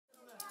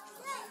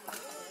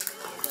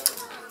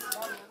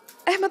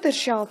Ahmad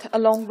Irshad,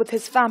 along with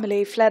his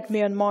family, fled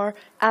Myanmar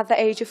at the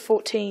age of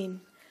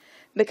 14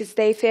 because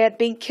they feared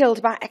being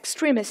killed by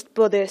extremist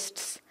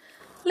Buddhists.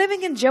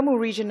 Living in Jammu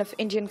region of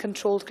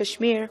Indian-controlled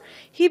Kashmir,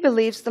 he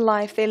believes the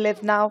life they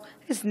live now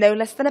is no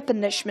less than a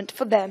punishment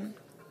for them.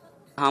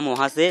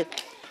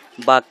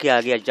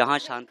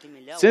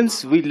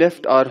 Since we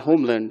left our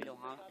homeland,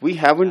 we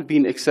haven't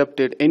been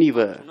accepted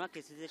anywhere,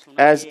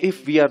 as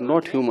if we are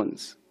not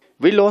humans.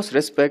 We lost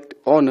respect,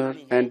 honor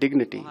and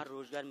dignity.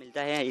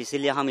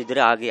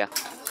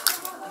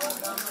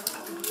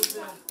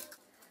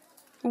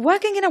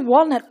 Working in a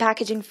walnut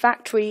packaging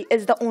factory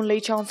is the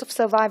only chance of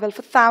survival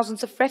for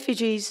thousands of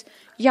refugees,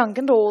 young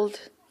and old.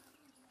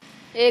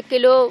 They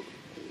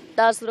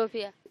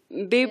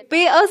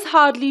pay us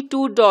hardly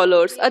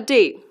 $2 a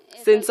day.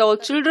 Since our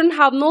children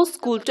have no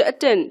school to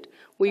attend,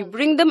 we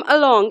bring them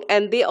along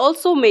and they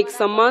also make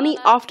some money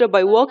after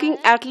by working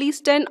at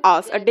least 10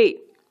 hours a day.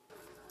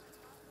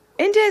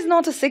 India is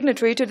not a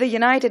signatory to the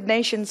United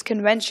Nations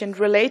Convention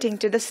relating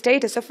to the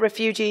status of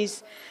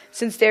refugees.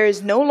 Since there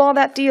is no law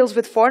that deals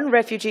with foreign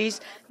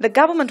refugees, the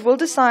government will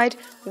decide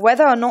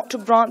whether or not to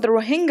grant the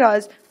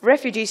Rohingyas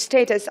refugee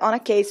status on a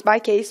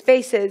case-by-case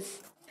basis.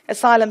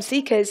 Asylum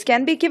seekers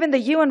can be given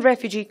the UN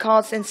refugee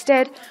cards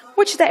instead,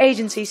 which the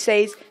agency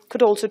says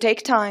could also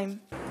take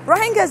time.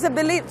 Rohingyas are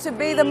believed to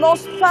be the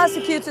most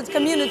persecuted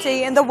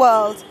community in the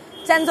world.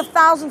 Tens of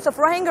thousands of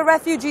Rohingya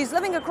refugees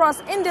living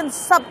across Indian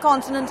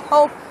subcontinent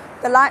hope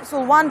their lives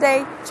will one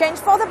day change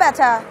for the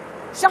better.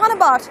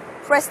 Shahanabad,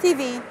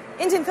 PressTV,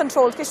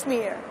 Indian-controlled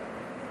Kashmir.